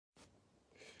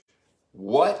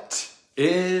What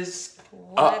is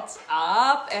What's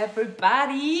up,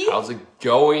 everybody? How's it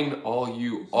going, all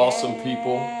you awesome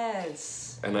people?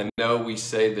 Yes. And I know we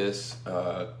say this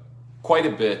quite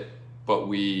a bit, but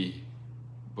we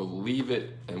believe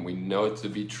it and we know it to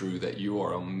be true that you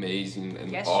are amazing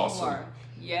and Yes, awesome. you are.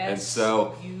 Yes, and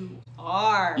so, you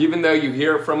are. Even though you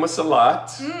hear it from us a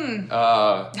lot,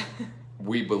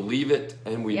 we believe it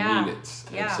and we mean it.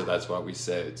 And so that's why we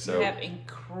say it. So you have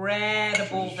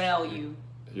incredible value.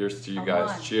 Here's to you Come guys.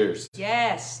 on. Cheers.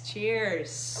 Yes,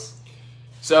 cheers.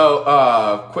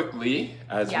 So quickly,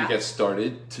 as we get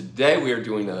started, today we are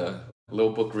doing a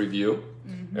little book review.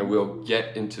 And we'll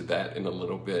get into that in a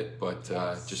little bit, but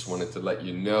just wanted to let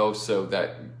you know so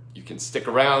that you can stick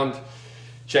around,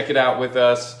 check it out with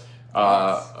us,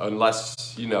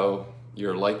 unless, you know,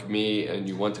 you're like me and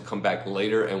you want to come back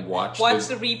later and watch the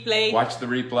replay. Watch the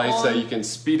replay so you can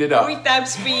speed it up. 3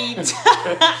 times speed.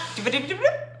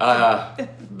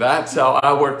 That's how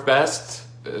I work best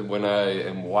when I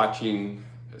am watching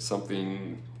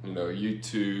something, you know,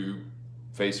 YouTube,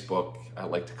 Facebook. I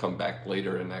like to come back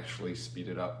later and actually speed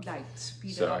it up. Like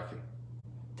speed so it up. I can,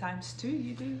 times 2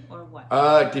 you do, or what?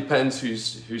 Depends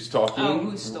who's talking. Oh,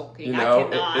 who's talking? You know,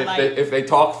 if they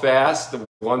talk fast, the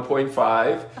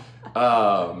 1.5.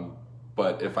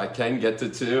 But if I can get to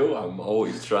 2, I'm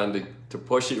always trying to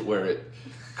push it where it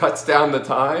cuts down the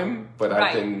time, but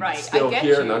I can still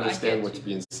hear and understand what's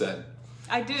being said.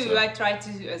 I do. So. I try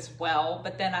to as well,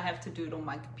 but then I have to do it on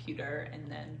my computer,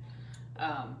 and then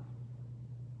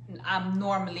I'm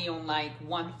normally on like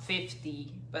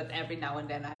 150, but every now and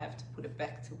then I have to put it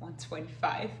back to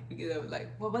 125 because I'm like,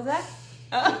 what was that?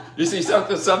 You see,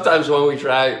 sometimes when we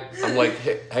try, I'm like,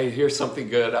 hey, here's something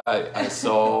good I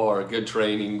saw, or a good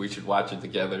training, we should watch it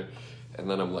together. And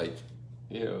then I'm like,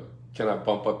 you know, can I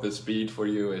bump up the speed for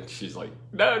you? And she's like,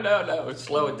 no,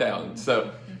 slow it down.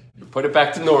 So put it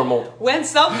back to normal. When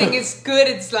something is good,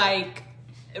 it's like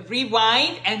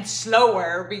rewind and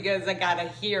slower because I gotta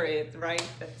hear it, right?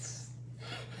 That's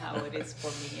how it is for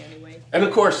me anyway. And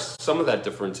of course, some of that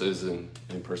difference is in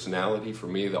personality. For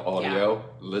me, the audio,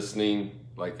 listening,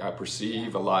 like I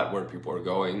perceive a lot where people are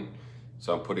going.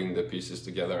 So I'm putting the pieces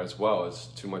together as well. As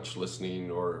too much listening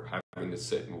or having to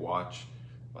sit and watch.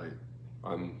 Like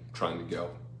I'm trying to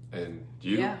go. And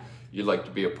you like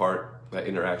to be a part of that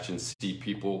interaction, see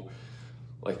people.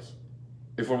 Like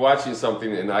if we're watching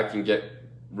something and I can get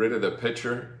rid of the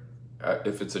picture,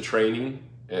 if it's a training,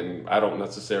 and I don't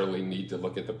necessarily need to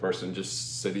look at the person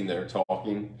just sitting there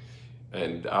talking,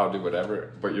 and I'll do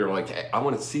whatever. But you're like, hey, I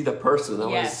want to see the person. I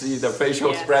want to see the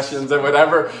facial expressions and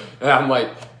whatever. And I'm like,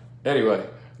 anyway,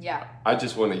 I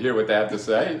just want to hear what they have to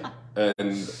say.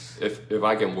 And if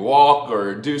I can walk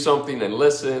or do something and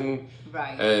listen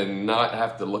and not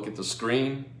have to look at the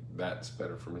screen, that's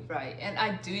better for me. Right, and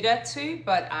I do that too,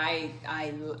 but I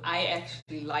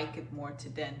actually like it more to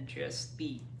then just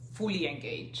be fully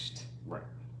engaged. Right.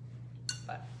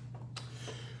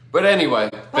 But anyway,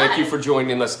 thank you for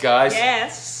joining us, guys.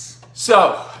 Yes.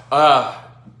 So,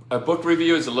 a book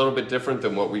review is a little bit different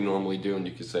than what we normally do, and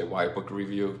you could say, why a book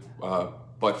review?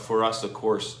 But for us, of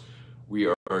course, we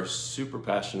are super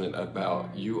passionate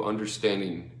about you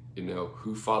understanding, you know,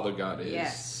 who Father God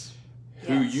is,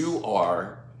 who you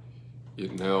are, you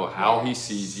know, how He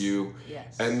sees you,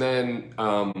 and then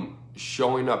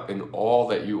showing up in all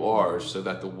that you are so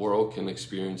that the world can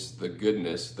experience the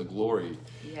goodness, the glory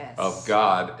of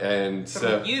God. And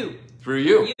through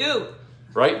you,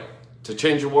 right? To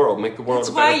change the world, make the world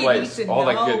a better place, all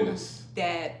that goodness.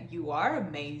 That you are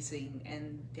amazing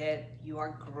and that you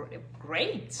are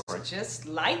great, just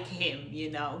like Him, you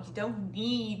know. You don't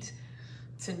need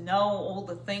to know all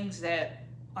the things that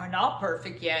are not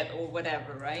perfect yet or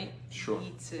whatever, right? Sure. You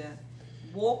need to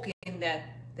walk in that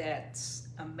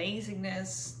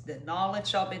amazingness, the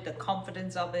knowledge of it, the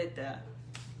confidence of it,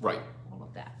 all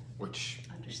of that. Which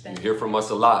you hear from us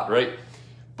a lot, right?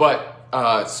 But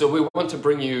so we want to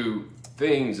bring you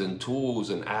things and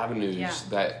tools and avenues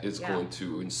that is going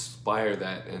to inspire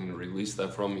that and release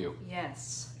that from you.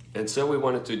 Yes. And so we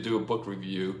wanted to do a book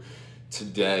review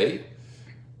today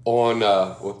on,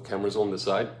 camera's on the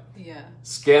side. Yeah.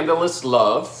 Scandalous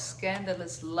Love.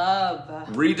 Scandalous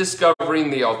Love. Rediscovering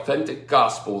the authentic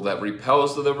gospel that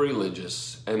repels the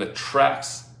religious and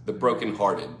attracts the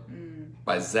brokenhearted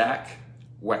by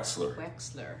Wechsler.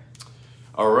 Wechsler.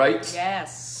 All right.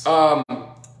 Yes.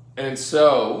 And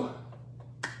so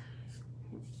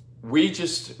we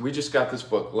just got this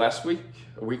book last week,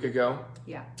 a week ago.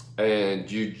 Yeah.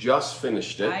 And you just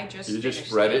finished it. You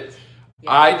just read it.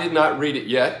 Yeah. I did not read it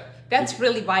yet. That's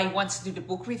really why he wants to do the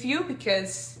book review,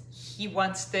 because he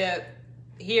wants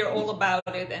hear all about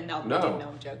it, and no,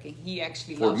 I'm joking. He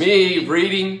actually loves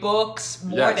reading books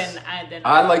more than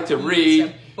I like to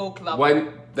read. Book lover.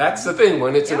 When that's the thing,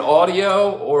 when it's an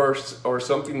audio or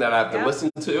something that I have to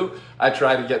listen to, I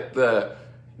try to get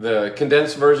the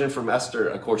condensed version from Esther.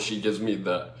 Of course, she gives me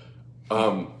the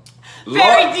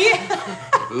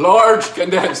large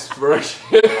condensed version.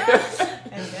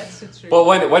 And that's the truth. But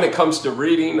when it comes to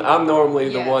reading, I'm normally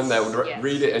the one that would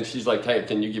read it, and she's like, "Hey,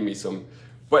 can you give me some?"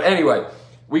 But anyway,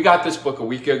 we got this book a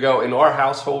week ago. In our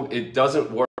household, it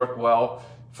doesn't work well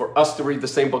for us to read the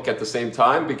same book at the same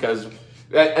time because,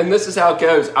 and this is how it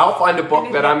goes. I'll find a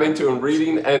book that I'm into and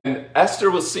reading, and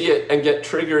Esther will see it and get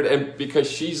triggered, and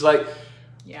because she's like,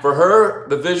 for her,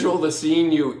 the visual, the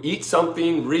scene, you eat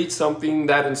something, read something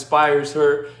that inspires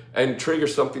her and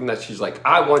triggers something that she's like,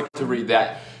 I want to read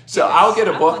that. So I'll get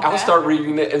a book, I'll start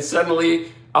reading it, and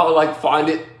suddenly I'll like find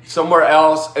it somewhere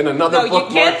else in another bookmark.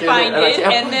 You can't find it,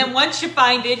 and then once you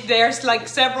find it, there's like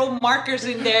several markers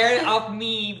in there of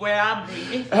me where I'm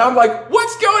reading. And I'm like,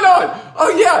 what's going on? Oh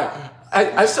yeah,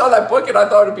 I saw that book and I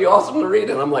thought it'd be awesome to read,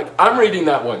 and I'm like, I'm reading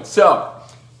that one. So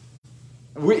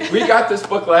we got this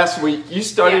book last week. You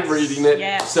started reading it.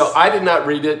 Yes. So I did not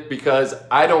read it because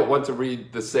I don't want to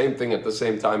read the same thing at the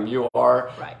same time you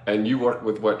are. Right. And you work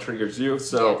with what triggers you.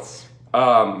 So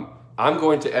I'm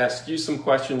going to ask you some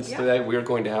questions today. We're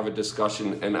going to have a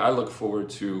discussion, and I look forward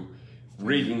to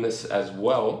reading this as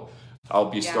well. I'll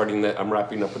be starting that. I'm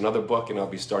wrapping up another book, and I'll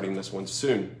be starting this one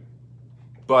soon.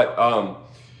 But,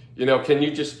 you know, can you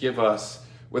just give us,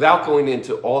 without going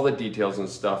into all the details and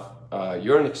stuff,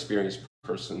 you're an experienced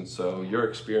person, so your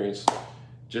experience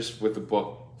just with the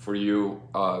book for you,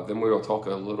 then we will talk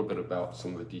a little bit about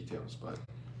some of the details. But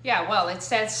yeah, well, it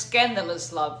says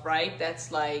scandalous love, right?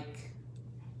 That's like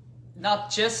not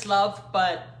just love,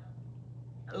 but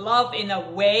love in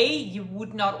a way you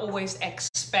would not always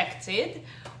expect it,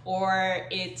 or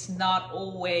it's not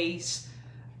always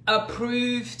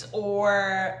approved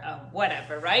or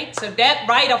whatever, right? So that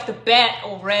right off the bat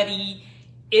already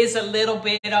is a little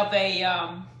bit of a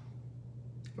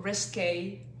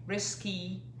risky,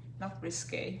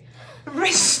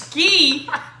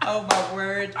 oh my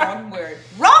word, wrong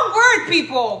word,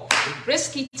 people,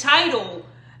 risky title,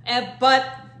 but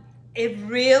it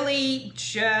really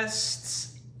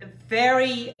just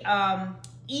very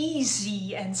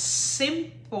easy and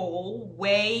simple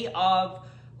way of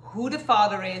who the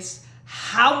Father is,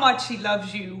 how much he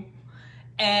loves you,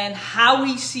 and how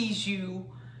he sees you,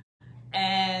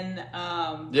 and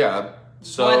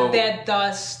so what that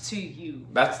does to you.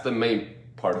 That's the main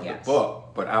part of the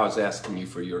book, but I was asking you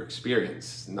for your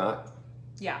experience, not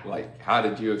like how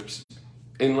did you,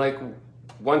 in like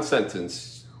one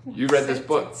sentence, you read this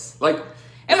book, like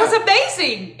it was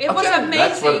amazing. It was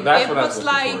amazing.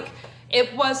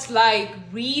 It was like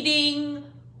reading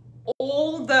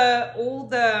all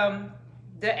the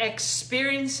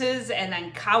experiences and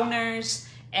encounters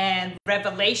and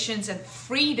revelations and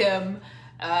freedom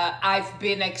I've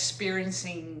been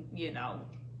experiencing, you know,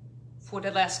 for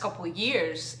the last couple of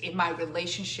years in my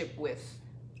relationship with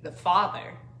the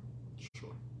Father.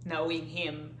 Sure. Knowing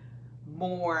him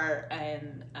more,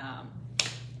 and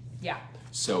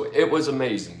so it was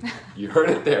amazing. You heard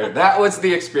it there. That was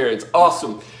the experience.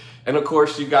 Awesome. And of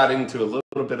course you got into a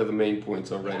little bit of the main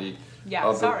points already.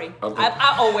 I'm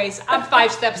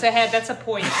 5 steps ahead. That's a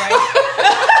point,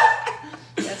 right?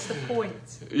 That's the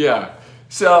point. Yeah.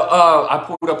 So I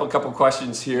pulled up a couple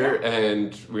questions here,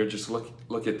 and we'll just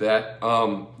look at that.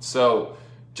 So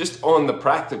just on the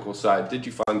practical side, did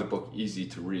you find the book easy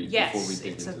to read before we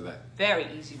dig into that? Very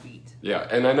easy read. Yeah,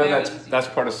 and I know that's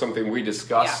part of something we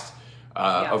discussed.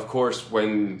 Of course,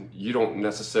 when you don't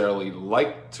necessarily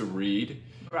like to read,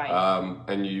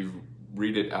 and you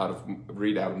read out of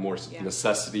more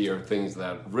necessity or things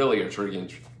that really are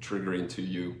triggering to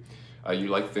you. You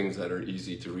like things that are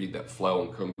easy to read, that flow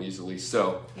and come easily.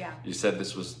 So you said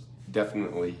this was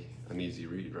definitely an easy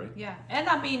read, right? Yeah, and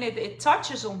I mean, it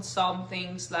touches on some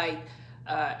things like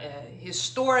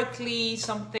historically,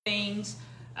 some things,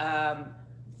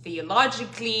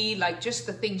 theologically, like just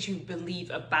the things you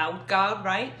believe about God,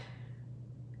 right?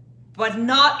 But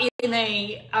not in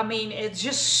a, I mean, it's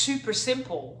just super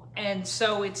simple. And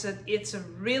so it's a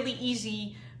really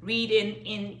easy read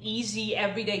in easy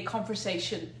everyday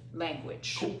conversation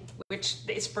language, which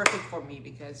is perfect for me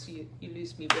because you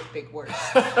lose me with big words.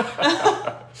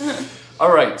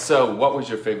 All right, so what was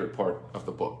your favorite part of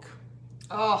the book?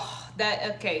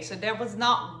 So there was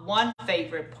not one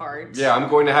favorite part. Yeah, I'm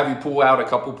going to have you pull out a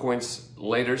couple points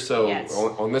later. So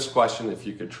on this question, if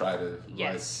you could try to.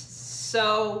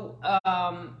 So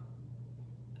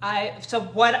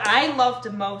what I loved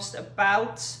the most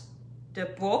about the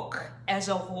book as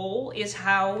a whole is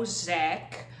how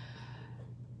Zach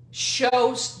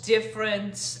shows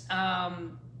different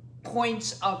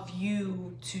points of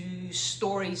view to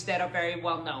stories that are very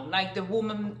well known, like the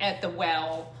woman at the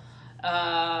well,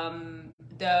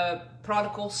 the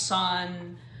prodigal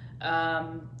son,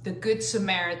 the Good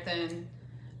Samaritan.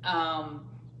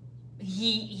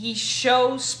 He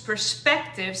shows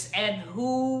perspectives and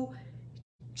who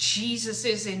Jesus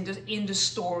is in the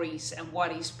stories and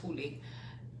what he's pulling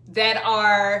that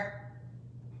are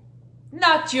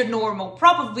not your normal,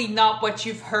 probably not what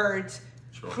you've heard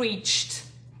preached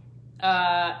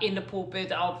in the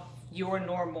pulpit of your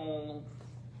normal,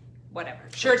 whatever,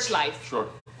 church life. Sure.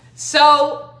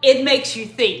 So it makes you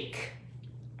think.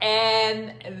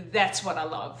 And that's what I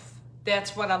love.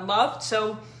 That's what I loved.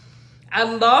 So I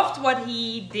loved what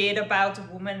he did about the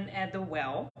woman at the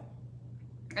well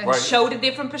and showed a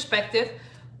different perspective.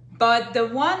 But the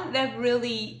one that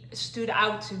really stood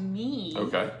out to me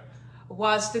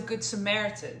was the Good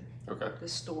Samaritan, the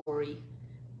story.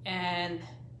 And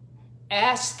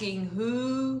asking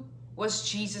who was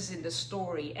Jesus in the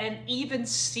story, and even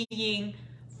seeing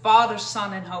Father,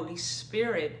 Son, and Holy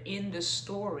Spirit in the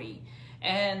story.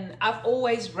 And I've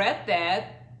always read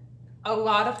that a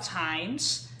lot of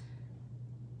times,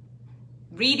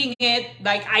 reading it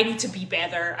like I need to be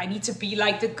better. I need to be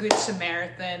like the Good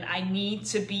Samaritan. I need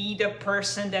to be the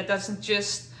person that doesn't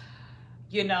just,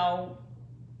 you know,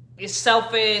 is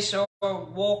selfish or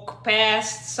walk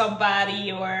past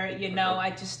somebody, or, you know, I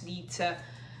just need to.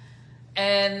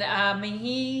 And I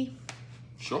mean,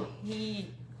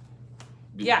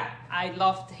 yeah, I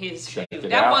loved his view.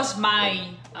 That was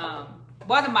my,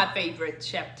 one of my favorite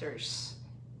chapters,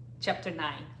 chapter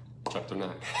 9. Chapter 9.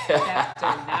 Chapter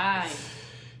 9.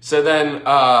 So then,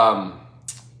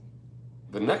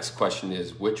 the next question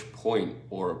is, which point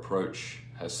or approach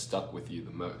has stuck with you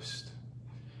the most?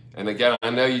 And again,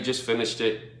 I know you just finished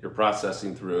it, you're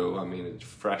processing through. I mean, it's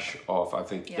fresh off, I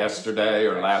think, yesterday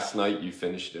or last night you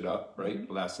finished it up, right?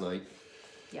 Mm-hmm. Last night.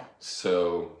 Yeah.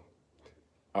 So,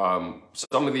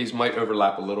 some of these might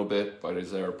overlap a little bit, but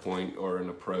is there a point or an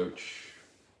approach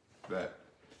that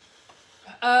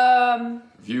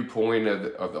viewpoint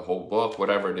of the whole book,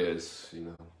 whatever it is, you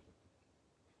know?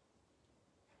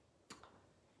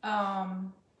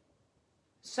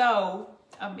 So,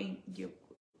 I mean,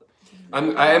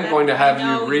 I am going to have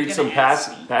you read some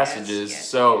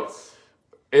passages.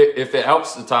 If it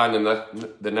helps the time in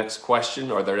the next question,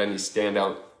 are there any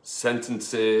standout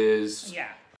sentences? Yeah.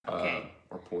 Okay.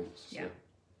 Or points? Yeah.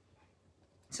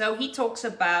 So he talks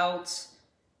about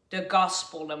the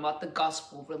gospel and what the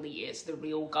gospel really is, the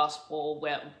real gospel,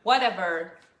 well,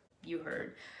 whatever you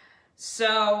heard.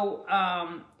 So,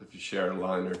 if you share a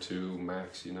line or two,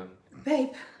 max, you know.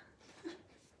 Babe.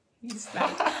 He's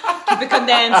like, keep it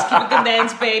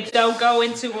condensed, babe. Don't go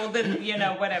into all the, you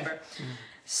know, whatever.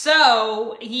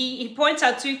 So he points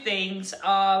out two things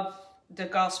of the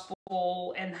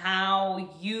gospel and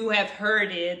how you have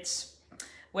heard it,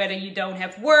 whether you don't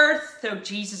have worth. So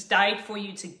Jesus died for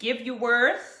you to give you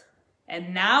worth.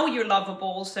 And now you're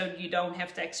lovable, so you don't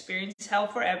have to experience hell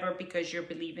forever because you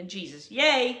believe in Jesus.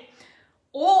 Yay.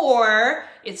 Or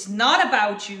it's not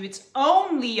about you. It's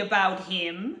only about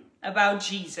him. About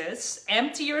Jesus.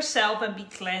 Empty yourself and be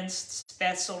cleansed,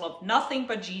 vessel of nothing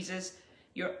but Jesus.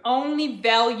 Your only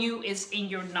value is in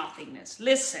your nothingness.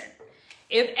 Listen,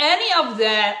 if any of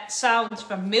that sounds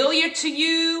familiar to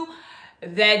you,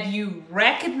 that you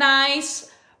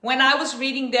recognize, when I was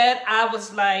reading that, I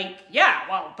was like, yeah,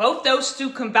 well, both those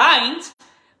two combined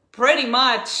pretty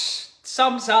much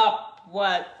sums up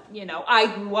what, you know, I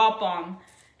grew up on.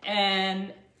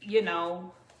 And, you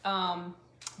know,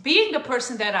 being the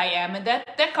person that I am, and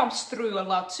that comes through a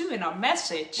lot too in our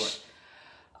message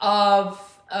of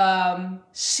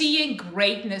seeing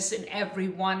greatness in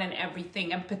everyone and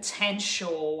everything, and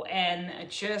potential and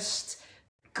just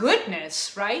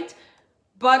goodness, right?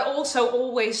 But also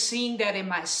always seeing that in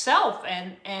myself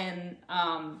and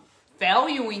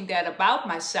valuing that about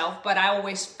myself. But I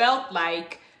always felt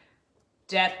like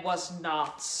that was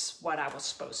not what I was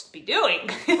supposed to be doing.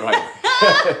 Right.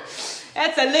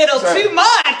 That's a little too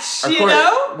much, you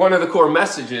know? One of the core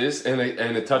messages, and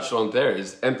it touched on there,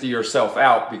 is empty yourself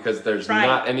out because there's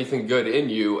not anything good in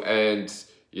you. And,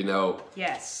 you know,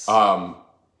 yes.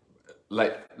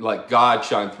 Like God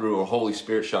shine through or Holy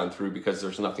Spirit shine through because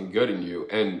there's nothing good in you.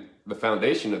 And the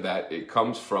foundation of that, it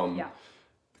comes from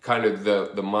kind of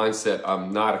the mindset,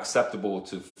 I'm not acceptable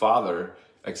to Father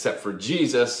except for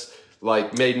Jesus,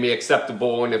 like made me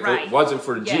acceptable. And if it wasn't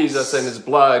for Jesus and his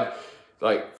blood,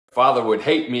 like Father would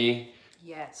hate me.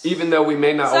 Yes. Even though we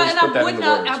may not always put that in the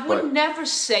words. I would never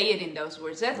say it in those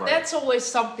words. That's always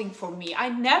something for me. I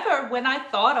never, when I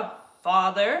thought of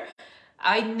Father,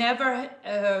 I never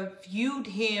viewed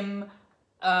him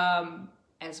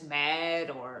as mad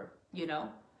or, you know.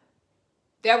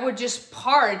 There were just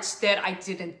parts that I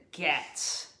didn't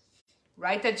get,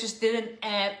 right? That just didn't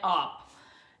add up.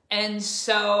 And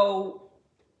so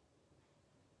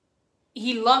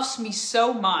he loves me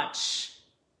so much.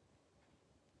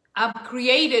 I'm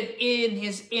created in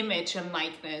his image and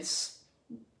likeness.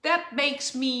 That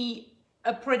makes me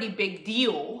a pretty big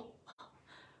deal.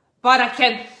 But I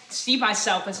can't see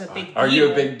myself as a big deal. Are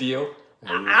you a big deal?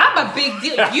 I'm a big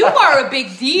deal. You are a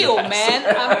big deal, man.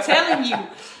 I'm telling you.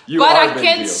 But I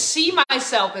can't see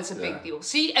myself as a big deal.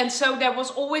 See? And so there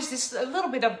was always this a little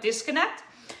bit of disconnect.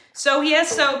 So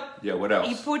what else?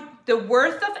 He put the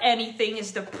worth of anything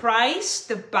is the price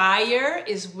the buyer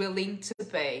is willing to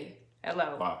pay.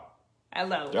 Hello. Wow.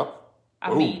 Hello. Yep.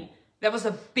 I mean, that was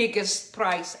the biggest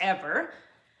price ever.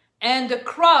 And the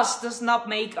cross does not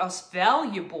make us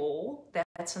valuable.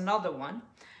 That's another one.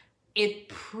 It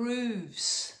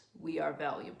proves we are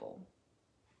valuable.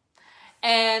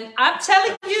 And I'm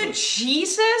telling you,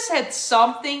 Jesus had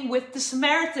something with the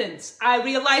Samaritans. I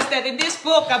realized that in this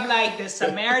book, I'm like, the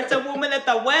Samaritan woman at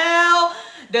the well,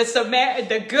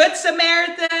 the good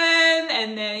Samaritan,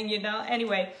 and then, you know,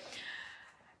 anyway.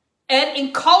 And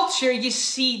in culture, you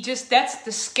see that's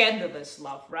the scandalous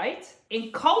love, right?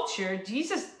 In culture,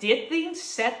 Jesus did things,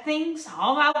 said things,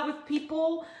 hung out with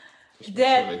people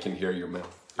that... So they can hear your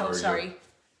mouth. Oh, sorry.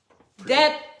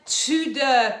 That to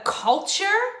the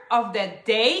culture of that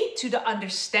day, to the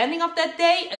understanding of that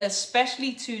day,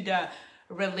 especially to the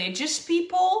religious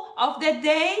people of that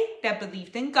day that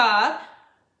believed in God,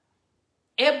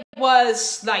 it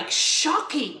was like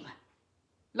shocking.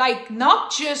 Like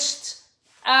not just...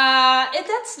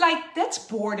 that's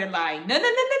borderline. No.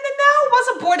 It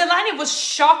wasn't borderline. It was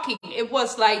shocking. It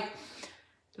was like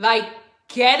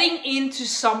getting into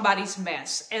somebody's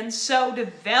mess. And so the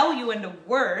value and the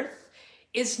worth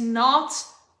is not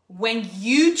when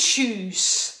you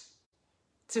choose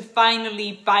to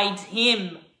finally find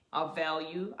him of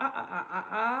value.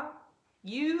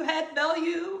 You had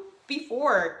value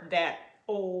before that.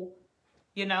 Oh,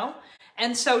 you know?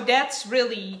 And so that's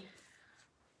really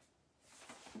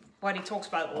what he talks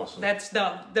about. Awesome. That's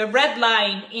the red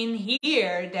line in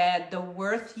here, that the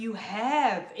worth you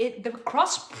have. The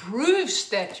cross proves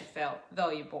that you felt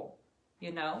valuable,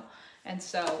 you know? And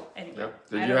so, anyway. Yep.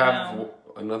 Did you have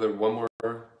one more?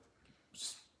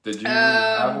 Did you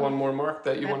have one more, Mark,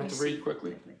 that you wanted to read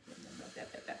quickly?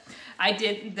 I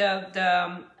did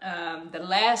the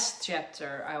last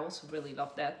chapter. I also really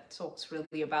love that. It talks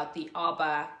really about the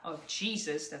Abba of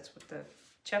Jesus. That's what the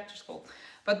chapter's called.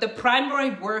 But the primary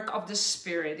work of the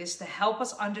Spirit is to help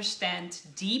us understand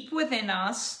deep within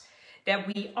us that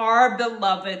we are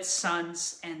beloved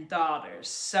sons and daughters.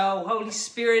 So Holy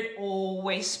Spirit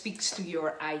always speaks to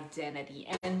your identity,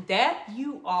 and that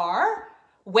you are,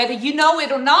 whether you know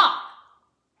it or not.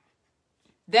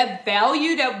 That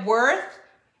value, that worth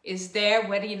is there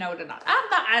whether you know it or not.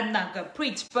 I'm not gonna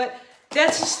preach, but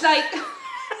that's just like...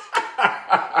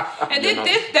 And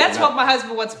that's what my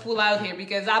husband wants to pull out here,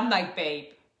 because I'm like, babe,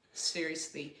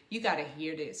 seriously, you gotta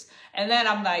hear this. And then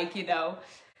I'm like, you know,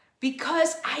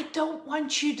 because I don't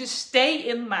want you to stay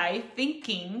in life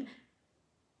thinking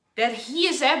that he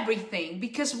is everything.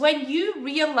 Because when you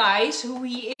realize who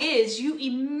he is, you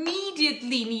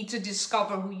immediately need to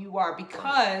discover who you are,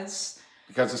 because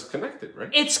it's connected, right?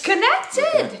 It's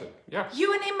connected. Yeah.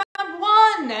 You and him are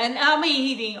one. And I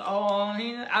mean,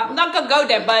 I'm not gonna go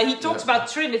there, but he talks about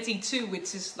Trinity too,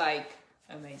 which is like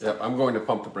amazing. Yep, I'm going to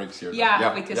pump the brakes here.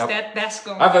 Because that's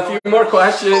going. I have a few more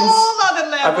questions. Whole other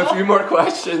level. I have a few more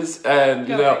questions, and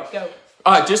go.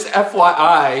 Just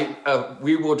FYI,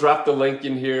 we will drop the link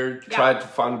in here. Try to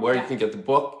find where you can get the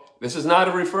book. This is not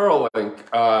a referral link.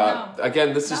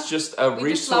 Again, this is just a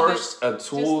resource, a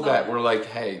tool that we're like,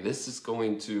 hey, this is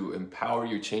going to empower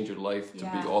you, change your life to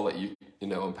be all that you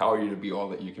empower you to be all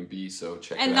that you can be. So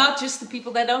check it out. And not just the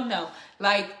people that don't know.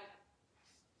 Like,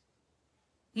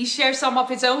 he shares some of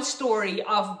his own story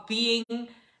of being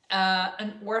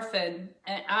an orphan,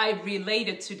 and I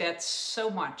related to that so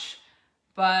much.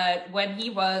 But when he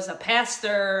was a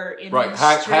pastor in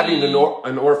ministry, having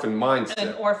an orphan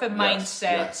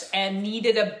mindset, and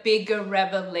needed a bigger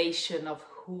revelation of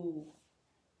who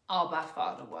Abba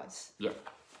Father was. Yeah.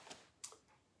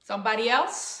 Somebody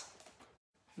else?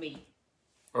 Me.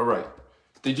 All right.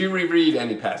 Did you reread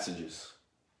any passages?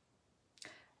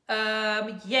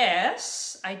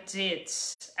 Yes, I did.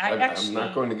 I'm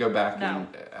not going to go back and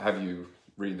have you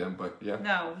read them, but yeah.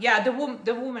 No, yeah, the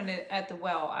woman at the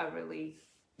well, I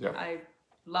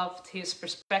loved his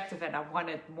perspective, and I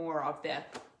wanted more of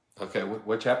that. Okay,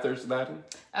 what chapter is that in?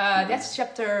 That's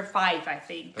chapter 5, I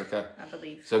think. Okay. I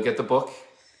believe. So get the book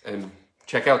and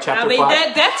check out chapter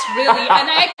 5. That's really, and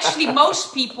actually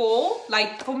most people,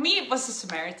 like for me it was the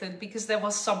Samaritan, because there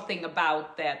was something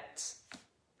about that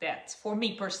for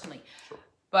me personally. Sure.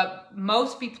 But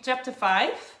most people, chapter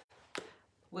 5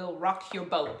 will rock your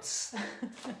boats.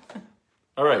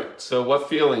 All right, so what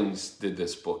feelings did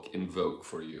this book invoke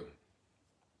for you?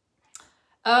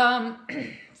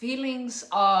 Feelings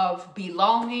of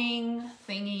belonging,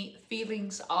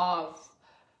 feelings of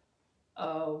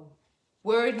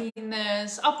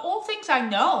worthiness, of all things I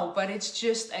know, but it's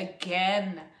just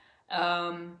again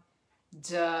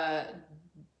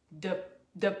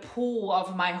the pull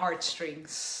of my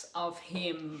heartstrings of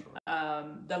him,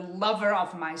 the lover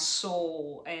of my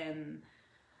soul, and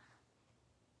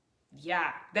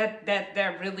yeah, that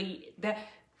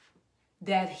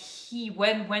he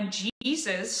when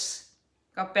Jesus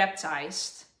got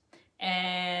baptized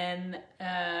and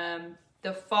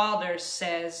the Father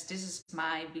says, "This is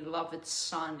my beloved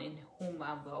Son in whom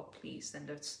I'm well pleased," and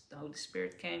that's the Holy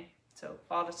Spirit came. So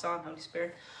Father, Son, Holy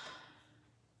Spirit.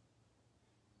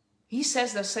 He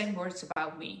says the same words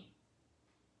about me,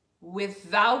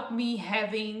 without me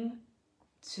having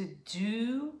to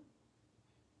do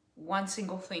one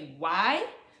single thing. Why?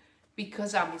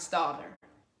 Because I'm his daughter.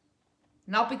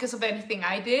 Not because of anything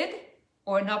I did,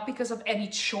 or not because of any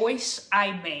choice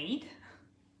I made.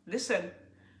 Listen.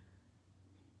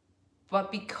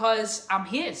 But because I'm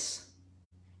his.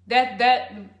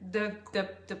 The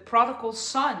prodigal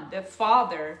son, the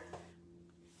father,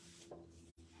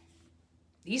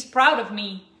 he's proud of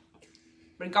me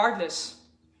regardless,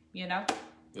 you know?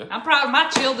 Yeah. I'm proud of my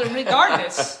children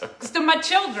regardless, because they're my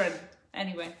children.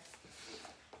 Anyway.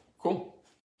 Cool.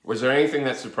 Was there anything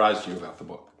that surprised you about the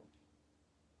book?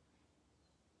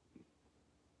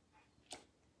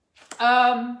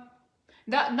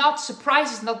 Not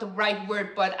surprise is not the right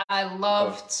word, but I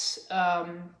loved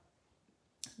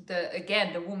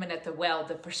the woman at the well,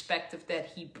 the perspective that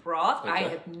he brought. Okay. I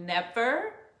had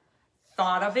never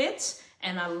thought of it,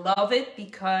 and I love it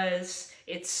because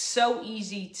it's so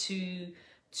easy to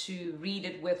read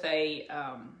it with a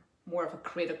more of a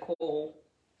critical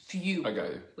view. I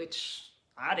got you. Which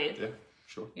I did. Yeah,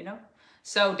 sure. You know?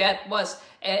 So that was,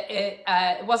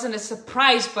 it wasn't a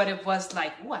surprise, but it was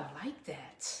like, oh, I like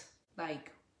that.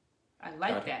 Like, I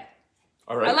like that.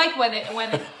 All right. I like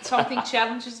when something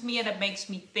challenges me and it makes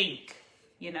me think,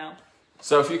 you know?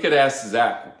 So if you could ask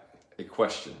Zach a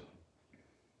question,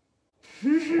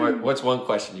 what's one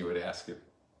question you would ask him?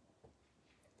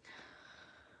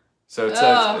 So it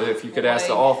says, if you could ask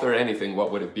the author anything, what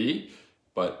would it be?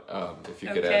 But if you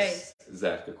could ask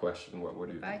Zach a question, what would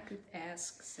it be? If I could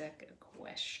ask Zach a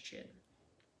question.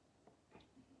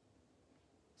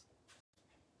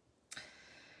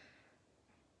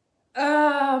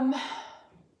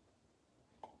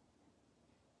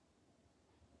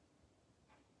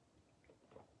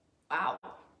 Wow.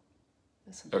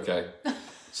 Okay.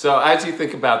 So as you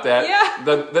think about that,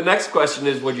 the next question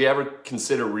is, would you ever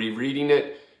consider rereading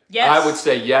it? Yes. I would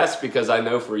say yes, because I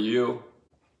know for you,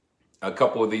 a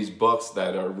couple of these books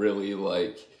that are really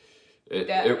like,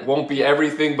 it won't be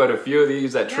everything, but a few of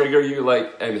these that trigger you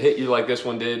like and hit you like this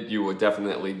one did, you would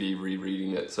definitely be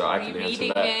rereading it. So I can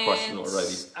answer that question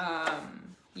already.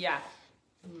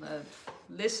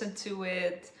 Listen to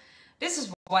it. This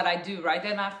is what I do, right?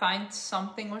 Then I find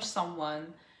something or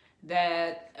someone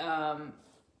that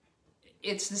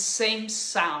it's the same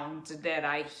sound that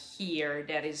I hear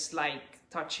that is like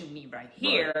touching me right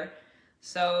here. Right.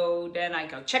 So then I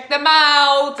go check them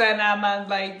out, and I'm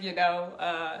like, you know,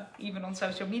 even on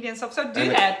social media and stuff. So do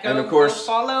that. And of course, go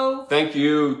follow. Thank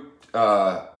you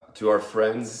to our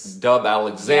friends Dub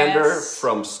Alexander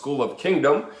from School of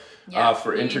Kingdom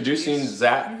for introducing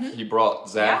Zach. Mm-hmm. He brought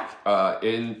Zach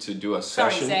in to do a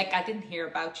session. Sorry, Zach, I didn't hear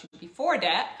about you before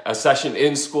that. A session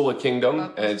in School of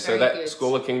Kingdom, and so that good.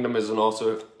 School of Kingdom is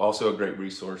also a great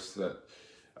resource that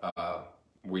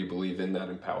we believe in, that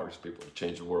empowers people to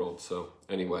change the world. So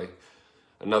anyway,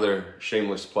 another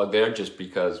shameless plug there, just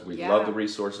because we love the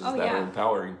resources that are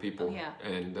empowering people.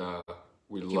 And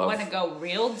we love... You want to go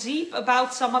real deep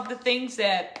about some of the things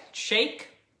that shake?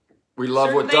 We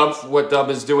love what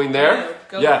Dub is doing there.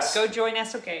 Go join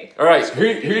us, okay. All right,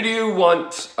 who do you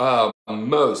want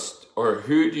most, or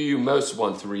who do you most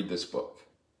want to read this book?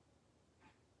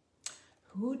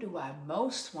 Who do I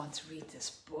most want to read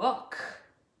this book?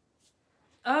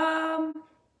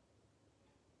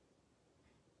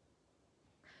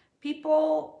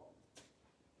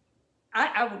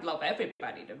 I would love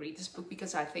everybody to read this book,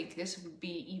 because I think this would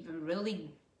be even really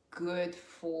good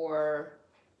for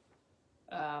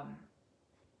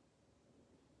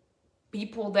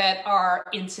people that are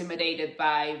intimidated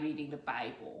by reading the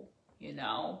Bible, you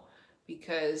know,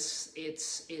 because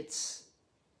it's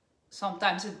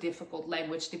sometimes a difficult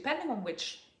language depending on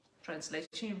which translation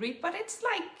you read, but it's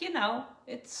like, you know,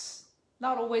 it's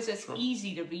not always as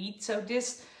easy to read. So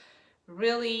this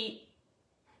really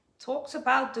talks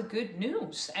about the good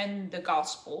news and the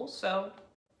gospel, so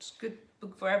it's a good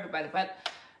book for everybody. But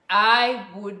I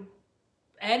would,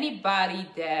 anybody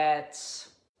that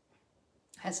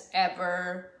has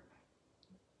ever,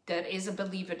 that is a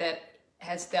believer that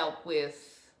has dealt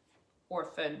with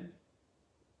orphanhood,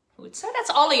 so that's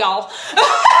all y'all.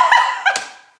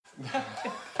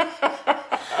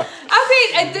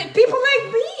 I mean, people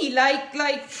like me,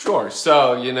 like. Sure.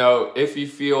 So, you know, if you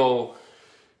feel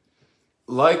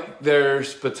like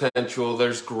there's potential,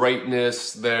 there's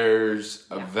greatness, there's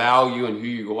a value in who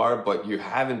you are, but you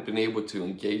haven't been able to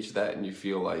engage that, and you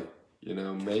feel like, you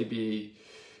know, maybe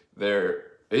there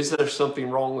something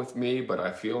wrong with me, but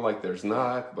I feel like there's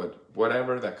not, but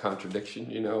whatever, that contradiction,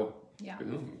 you know,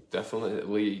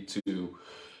 definitely to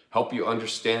help you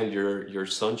understand your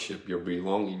sonship, your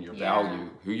belonging, your value,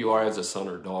 who you are as a son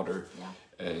or daughter,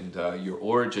 and your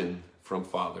origin from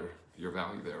Father, your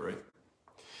value there, right?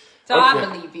 So I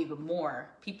believe even more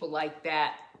people like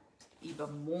that,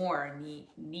 even more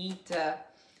need to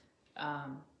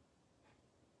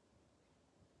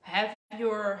have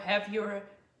your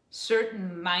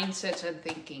certain mindsets and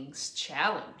thinkings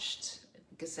challenged,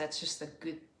 because that's just a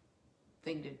good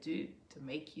thing to do, to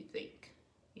make you think,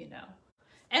 you know,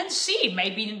 and see,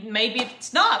 maybe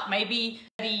it's not, maybe,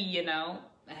 you know,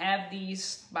 have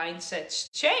these mindsets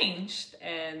changed.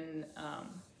 And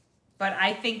but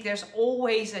I think there's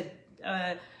always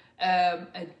a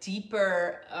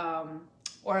deeper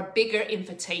or a bigger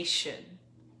invitation,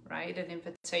 right? An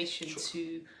invitation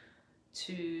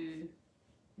to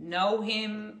know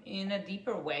him in a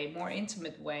deeper way, more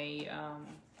intimate way,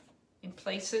 in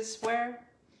places where,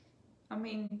 I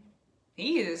mean,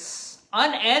 he is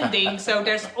unending. So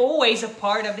there's always a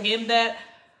part of him that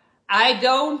I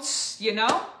don't, you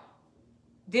know,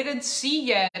 didn't see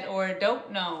yet or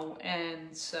don't know.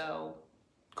 And so.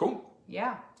 Cool.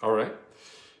 Yeah. All right.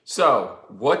 So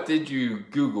what did you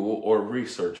Google or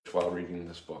research while reading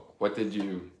this book? What did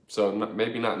you, so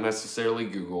maybe not necessarily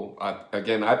Google. I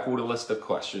pulled a list of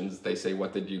questions. They say,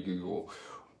 what did you Google?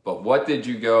 But what did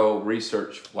you go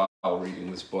research while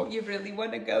reading this book? You really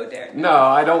want to go there? No,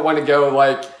 I don't want to go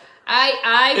like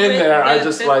I in there. I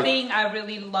just the thing I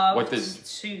really loved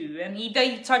too, and he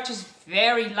touches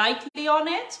very lightly on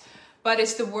it, but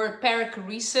it's the word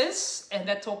perichoresis, and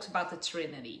that talks about the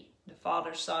Trinity, the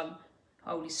Father, Son,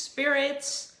 Holy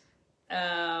Spirit,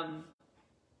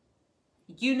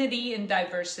 unity and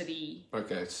diversity.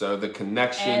 Okay, so the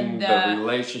connection, the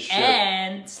relationship,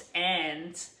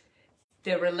 and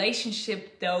the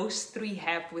relationship those three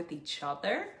have with each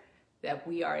other, that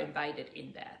we are invited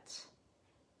in that.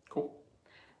 Cool.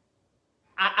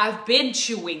 I've been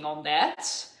chewing on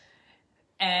that,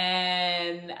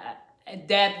 and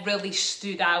that really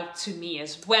stood out to me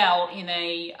as well in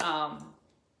a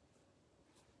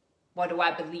what do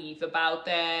I believe about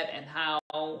that, and how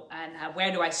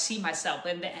where do I see myself,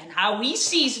 and how he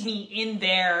sees me in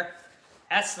there.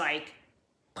 That's like,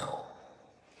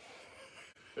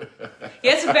 he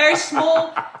has a very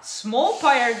small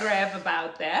paragraph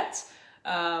about that,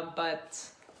 but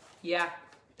yeah,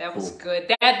 that was good.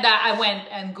 That I went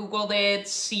and Googled it,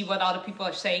 see what other people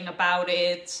are saying about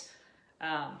it,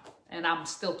 and I'm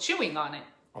still chewing on it.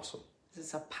 Awesome. This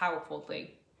is a powerful thing.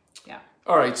 Yeah.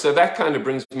 All right, so that kind of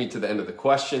brings me to the end of the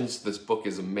questions. This book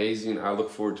is amazing. I look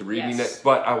forward to reading it,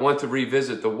 but I want to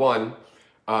revisit the one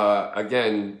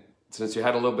again, since you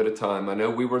had a little bit of time. I know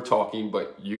we were talking,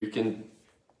 but you can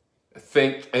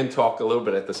think and talk a little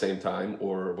bit at the same time,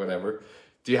 or whatever.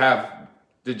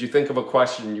 Did you think of a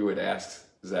question you would ask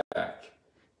Zach?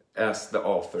 Ask the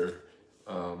author.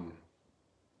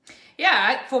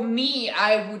 Yeah, for me,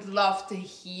 I would love to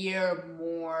hear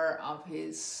more of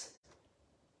his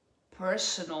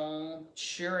personal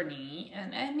journey,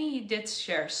 and I mean, he did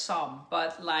share some,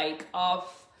 but like of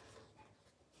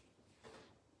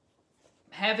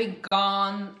having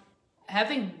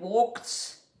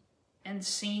walked and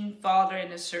seen Father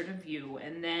in a certain view,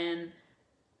 and then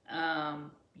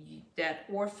that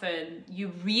orphan,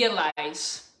 you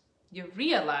realize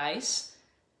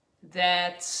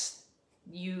that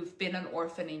you've been an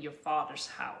orphan in your Father's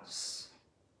house,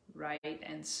 right?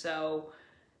 And so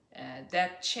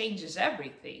that changes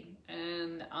everything.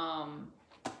 And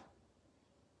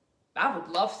I would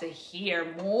love to hear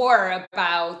more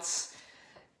about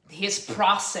his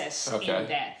process in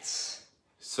that.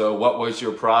 So what was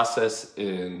your process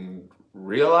in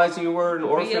realizing you were an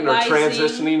orphan or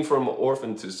transitioning from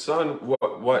orphan to son?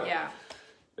 What yeah.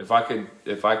 If I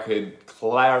could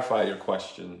clarify your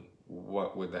question,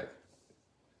 what would that,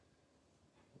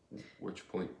 which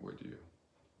point would you?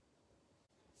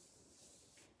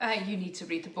 You need to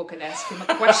read the book and ask him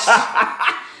a question.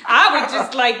 I would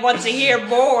just like want to hear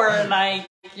more, like,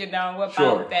 you know,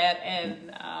 about that,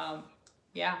 and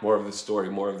yeah. More of the story,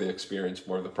 more of the experience,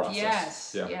 more of the process.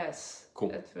 Yes, yeah. yes. Cool.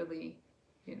 That's really,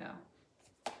 you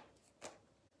know,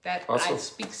 that awesome.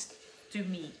 speaks to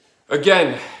me.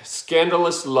 Again,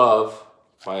 Scandalous Love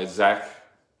by Zach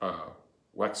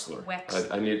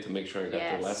Wechsler. I needed to make sure I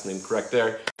got the last name correct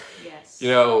there. Yes. You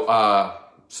know,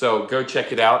 so go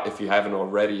check it out if you haven't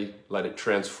already. Let it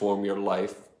transform your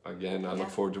life. Again, I look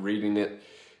forward to reading it.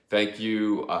 Thank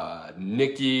you,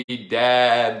 Nikki,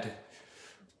 Dad.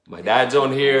 My dad's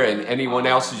on here, and anyone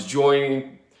else who's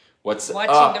joining. Watching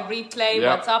the replay.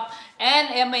 What's up? And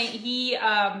I mean, he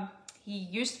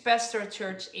used to pastor a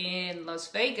church in Las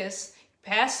Vegas.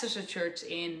 Pastors a church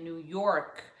in New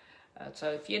York.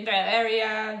 So if you're in that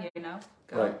area, you know,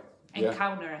 go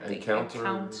Encounter. I think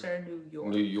Encounter New York.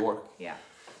 New York. Yeah.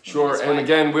 Sure. And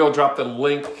again, we'll drop the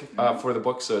link for the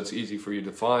book, so it's easy for you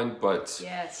to find. But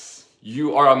yes,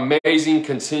 you are amazing.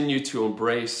 Continue to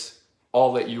embrace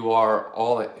all that you are,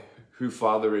 all that who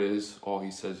Father is, all He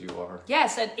says you are.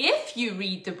 Yes, and if you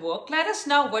read the book, let us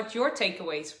know what your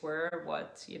takeaways were.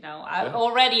 What, you know,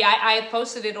 I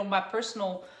posted it on my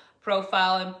personal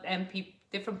profile, and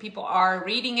different people are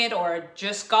reading it or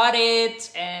just got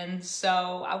it, and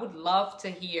so I would love to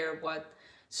hear what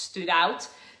stood out.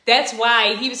 That's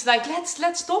why he was like,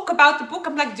 let's talk about the book.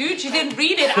 I'm like, dude, you didn't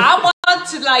read it. I want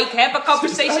to like have a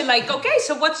conversation. Like, okay,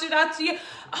 so what stood out to you?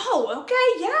 Oh, okay,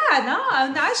 yeah,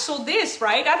 no, I saw this,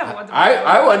 right? I don't want to.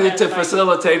 I wanted to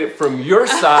facilitate it from your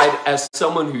side as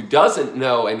someone who doesn't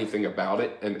know anything about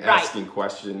it and asking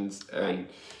questions and.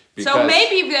 So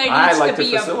maybe there needs to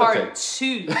be a part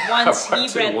 2 once he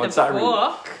read the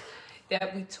book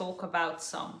that we talk about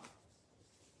some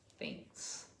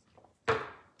things.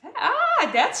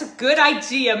 That's a good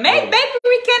idea. Maybe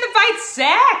we can invite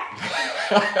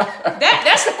Zach.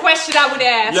 That's the question I would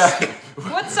ask. Yeah.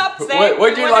 What's up, Zach?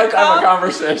 Would you like to have a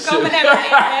conversation? Come and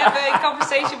have a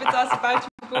conversation with us about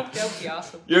your book. That would be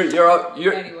awesome.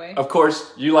 You're anyway. Of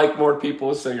course, you like more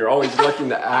people, so you're always looking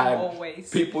to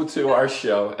add people to our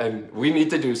show, and we need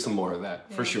to do some more of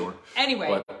that for sure. Anyway,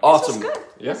 but awesome. This was good.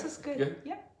 Yeah? This is good.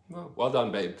 Yeah. Well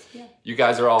done, babe. Yeah. You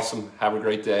guys are awesome. Have a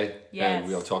great day. Yes. And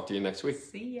we'll talk to you next week.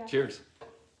 See ya. Cheers.